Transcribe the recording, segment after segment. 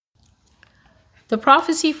The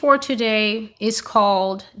prophecy for today is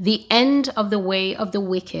called The End of the Way of the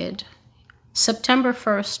Wicked, September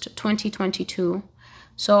 1st, 2022.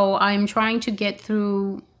 So I'm trying to get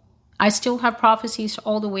through, I still have prophecies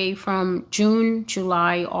all the way from June,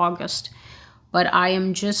 July, August, but I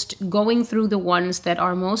am just going through the ones that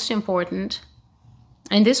are most important.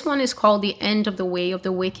 And this one is called The End of the Way of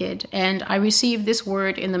the Wicked. And I received this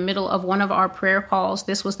word in the middle of one of our prayer calls.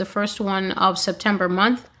 This was the first one of September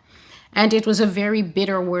month. And it was a very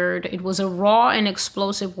bitter word. It was a raw and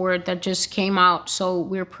explosive word that just came out. So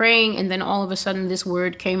we're praying, and then all of a sudden this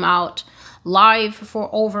word came out live for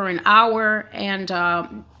over an hour. And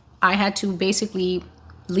I had to basically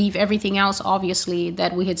leave everything else, obviously,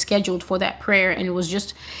 that we had scheduled for that prayer. And it was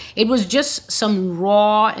just some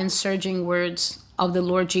raw and surging words of the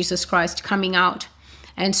Lord Jesus Christ coming out.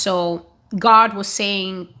 And so God was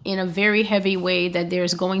saying in a very heavy way that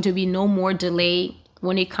there's going to be no more delay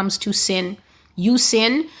when it comes to sin. You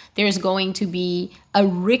sin, there's going to be a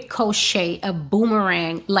ricochet, a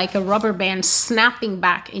boomerang, like a rubber band snapping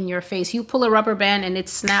back in your face. You pull a rubber band and it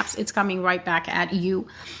snaps, it's coming right back at you.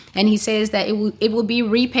 And he says that it will be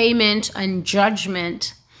repayment and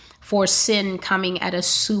judgment for sin coming at a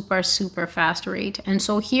super, super fast rate. And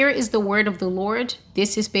so here is the word of the Lord.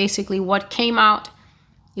 This is basically what came out.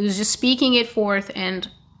 He was just speaking it forth and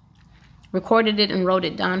recorded it and wrote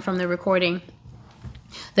it down from the recording.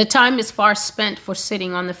 The time is far spent for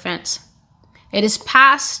sitting on the fence. It is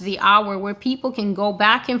past the hour where people can go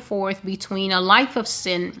back and forth between a life of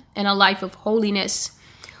sin and a life of holiness.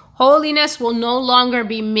 Holiness will no longer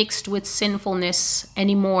be mixed with sinfulness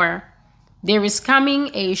anymore. There is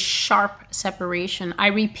coming a sharp separation. I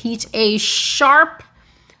repeat, a sharp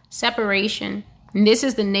separation. And this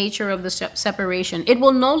is the nature of the separation. It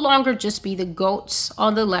will no longer just be the goats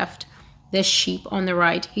on the left, the sheep on the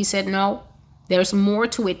right. He said, no. There's more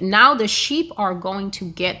to it. Now the sheep are going to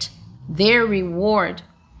get their reward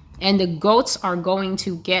and the goats are going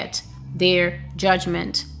to get their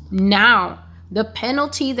judgment. Now, the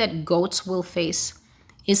penalty that goats will face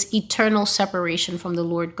is eternal separation from the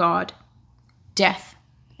Lord God, death,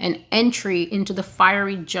 and entry into the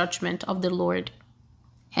fiery judgment of the Lord,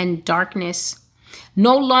 and darkness.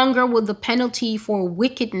 No longer will the penalty for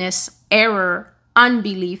wickedness, error,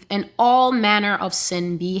 unbelief, and all manner of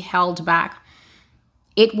sin be held back.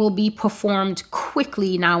 It will be performed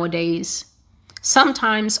quickly nowadays,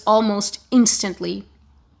 sometimes almost instantly.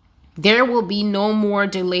 There will be no more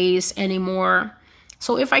delays anymore.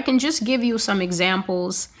 So if I can just give you some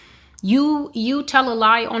examples, you tell a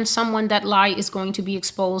lie on someone, that lie is going to be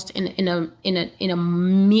exposed in a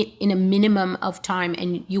minimum of time,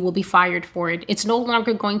 and you will be fired for it. It's no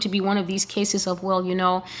longer going to be one of these cases of, well,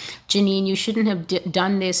 Janine, you shouldn't have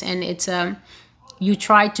done this, and it's you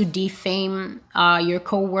try to defame your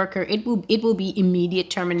coworker. It will be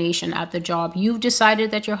immediate termination at the job. You've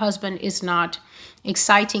decided that your husband is not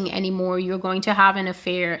exciting anymore. You're going to have an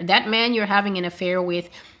affair. That man you're having an affair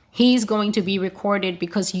with, he's going to be recorded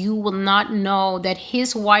because you will not know that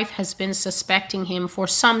his wife has been suspecting him for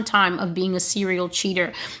some time of being a serial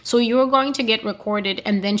cheater. So you're going to get recorded,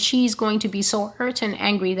 and then she's going to be so hurt and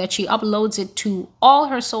angry that she uploads it to all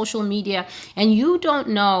her social media. And you don't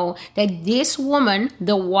know that this woman,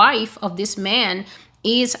 the wife of this man,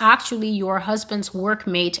 is actually your husband's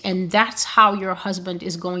workmate, and that's how your husband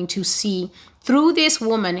is going to see through this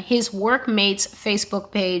woman, his workmate's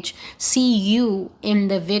Facebook page, see you in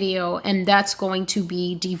the video, and that's going to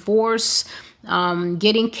be divorce,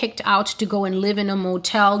 getting kicked out to go and live in a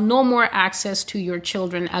motel, no more access to your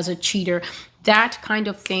children as a cheater. That kind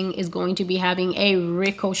of thing is going to be having a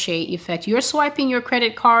ricochet effect. You're swiping your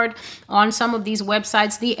credit card on some of these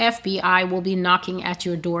websites, the FBI will be knocking at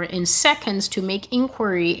your door in seconds to make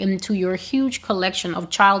inquiry into your huge collection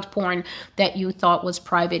of child porn that you thought was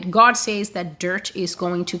private. God says that dirt is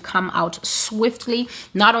going to come out swiftly.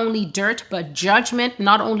 Not only dirt, but judgment.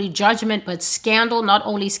 Not only judgment, but scandal. Not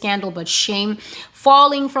only scandal, but shame.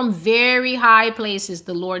 Falling from very high places,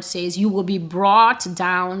 the Lord says, you will be brought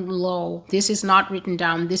down low. This is not written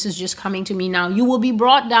down. This is just coming to me now. You will be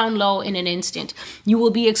brought down low in an instant. You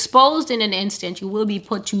will be exposed in an instant. You will be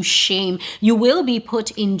put to shame. You will be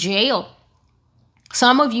put in jail.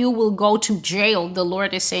 Some of you will go to jail, the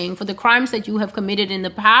Lord is saying, for the crimes that you have committed in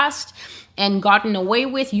the past and gotten away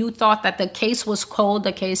with. You thought that the case was cold.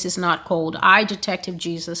 The case is not cold. I, Detective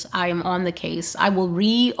Jesus, I am on the case. I will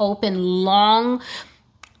reopen long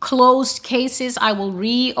closed cases. I will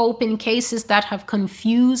reopen cases that have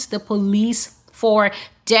confused the police for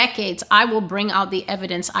decades. I will bring out the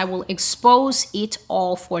evidence. I will expose it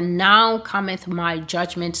all. For now cometh my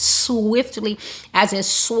judgment swiftly as a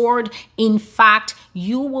sword. In fact,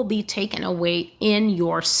 you will be taken away in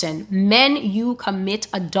your sin. Men, you commit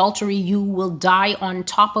adultery, you will die on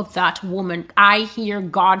top of that woman. I hear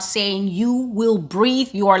God saying you will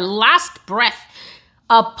breathe your last breath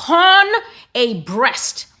upon a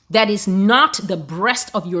breast that is not the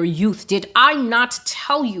breast of your youth. Did I not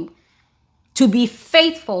tell you to be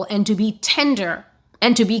faithful and to be tender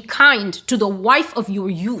and to be kind to the wife of your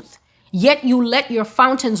youth? Yet you let your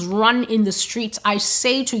fountains run in the streets. I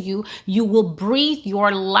say to you, you will breathe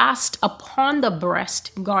your last upon the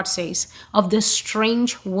breast, God says, of this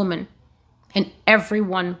strange woman. And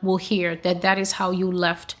everyone will hear that that is how you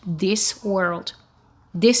left this world.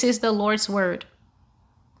 This is the Lord's word.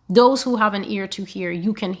 Those who have an ear to hear,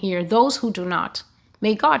 you can hear. Those who do not,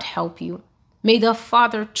 may God help you. May the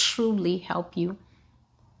Father truly help you.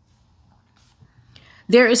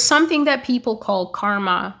 There is something that people call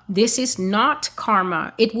karma. This is not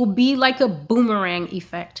karma. It will be like a boomerang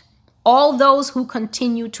effect. All those who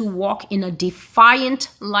continue to walk in a defiant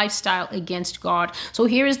lifestyle against God. So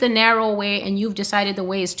here is the narrow way, and you've decided the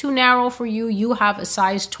way is too narrow for you. You have a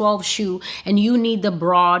size 12 shoe and you need the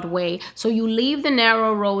broad way. So you leave the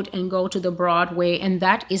narrow road and go to the broad way. And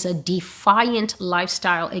that is a defiant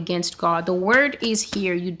lifestyle against God. The word is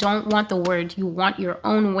here. You don't want the word. You want your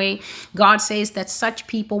own way. God says that such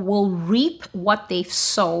people will reap what they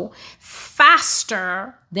sow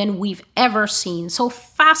faster than we've ever seen. So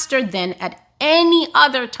faster than at any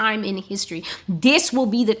other time in history. This will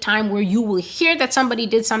be the time where you will hear that somebody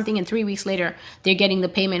did something and 3 weeks later they're getting the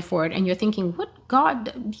payment for it. And you're thinking, what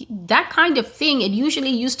God, that kind of thing, it usually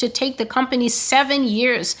used to take the company 7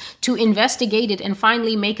 years to investigate it and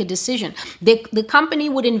finally make a decision. The company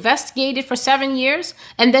would investigate it for 7 years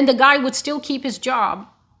and then the guy would still keep his job.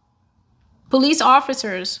 Police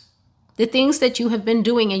officers, the things that you have been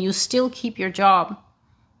doing and you still keep your job.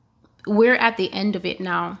 We're at the end of it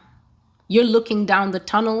now. You're looking down the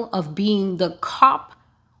tunnel of being the cop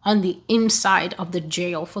on the inside of the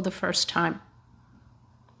jail for the first time.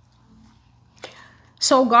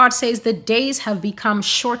 So God says the days have become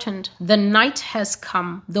shortened. The night has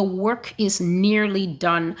come. The work is nearly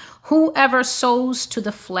done. Whoever sows to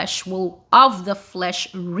the flesh will of the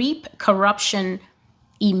flesh reap corruption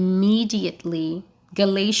immediately.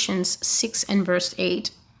 Galatians 6 and verse 8.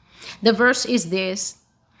 The verse is this.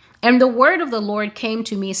 And the word of the Lord came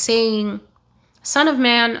to me saying, Son of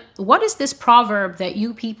man, what is this proverb that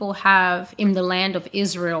you people have in the land of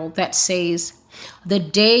Israel that says, the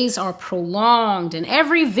days are prolonged and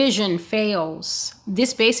every vision fails?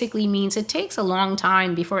 This basically means it takes a long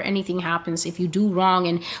time before anything happens if you do wrong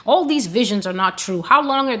and all these visions are not true. How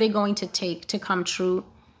long are they going to take to come true?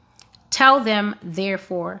 Tell them,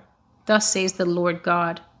 therefore, thus says the Lord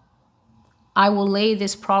God, I will lay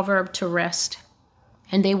this proverb to rest,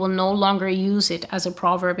 and they will no longer use it as a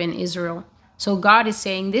proverb in Israel. So God is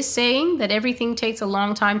saying, this saying that everything takes a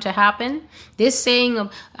long time to happen, this saying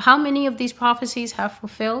of how many of these prophecies have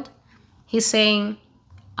fulfilled, he's saying,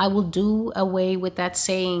 I will do away with that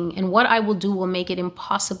saying, and what I will do will make it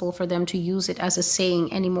impossible for them to use it as a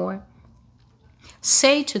saying anymore.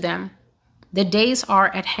 Say to them, the days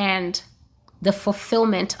are at hand, the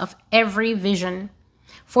fulfillment of every vision.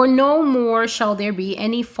 For no more shall there be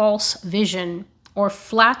any false vision or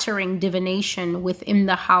flattering divination within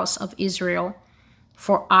the house of Israel.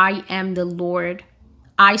 For I am the Lord.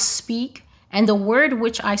 I speak, and the word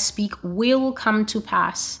which I speak will come to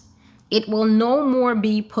pass. It will no more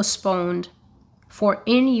be postponed. For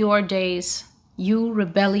in your days, you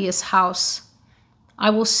rebellious house, I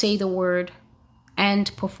will say the word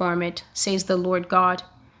and perform it, says the Lord God.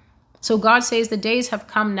 So God says the days have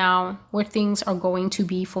come now where things are going to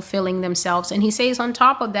be fulfilling themselves. And he says on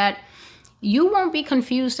top of that, you won't be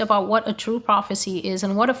confused about what a true prophecy is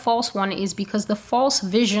and what a false one is, because the false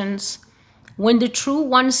visions, when the true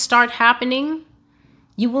ones start happening,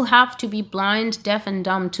 you will have to be blind, deaf, and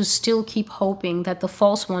dumb to still keep hoping that the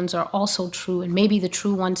false ones are also true. And maybe the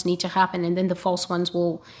true ones need to happen, and then the false ones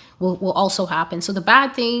will also happen. So the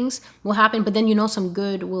bad things will happen, but then some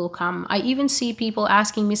good will come. I even see people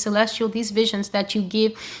asking me, Celestial, these visions that you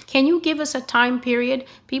give, can you give us a time period?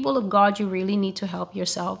 People of God, you really need to help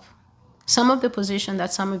yourself. Some of the position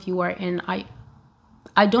that some of you are in,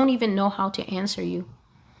 I don't even know how to answer you.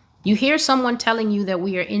 You hear someone telling you that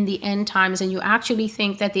we are in the end times, and you actually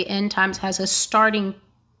think that the end times has a starting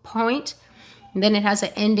point, and then it has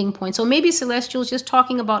an ending point. So maybe Celestial's just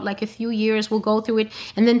talking about like a few years, we'll go through it,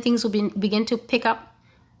 and then things will begin to pick up.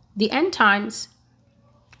 The end times,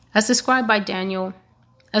 as described by Daniel,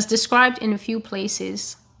 as described in a few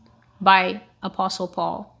places, by Apostle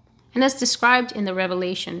Paul, and as described in the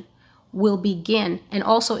Revelation, will begin, and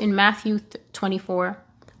also in Matthew 24,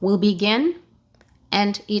 will begin,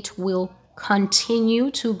 and it will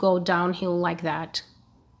continue to go downhill like that,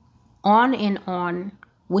 on and on,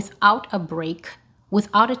 without a break,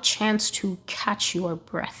 without a chance to catch your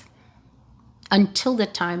breath, until the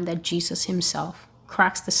time that Jesus himself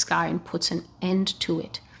cracks the sky and puts an end to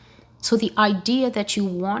it. So the idea that you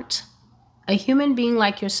want a human being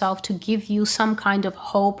like yourself to give you some kind of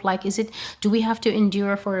hope, like, do we have to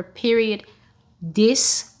endure for a period?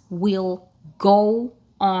 This will go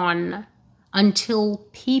on until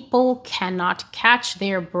people cannot catch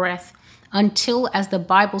their breath, until, as the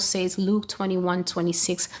Bible says, Luke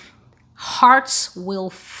 21:26, hearts will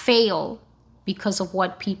fail because of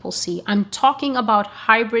what people see. I'm talking about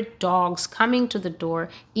hybrid dogs coming to the door,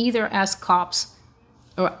 either as cops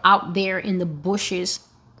or out there in the bushes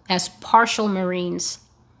as partial Marines.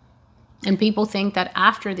 And people think that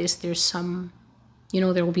after this, there's some,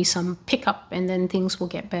 there will be some pickup and then things will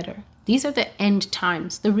get better. These are the end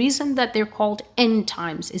times. The reason that they're called end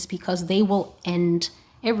times is because they will end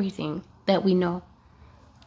everything that we know.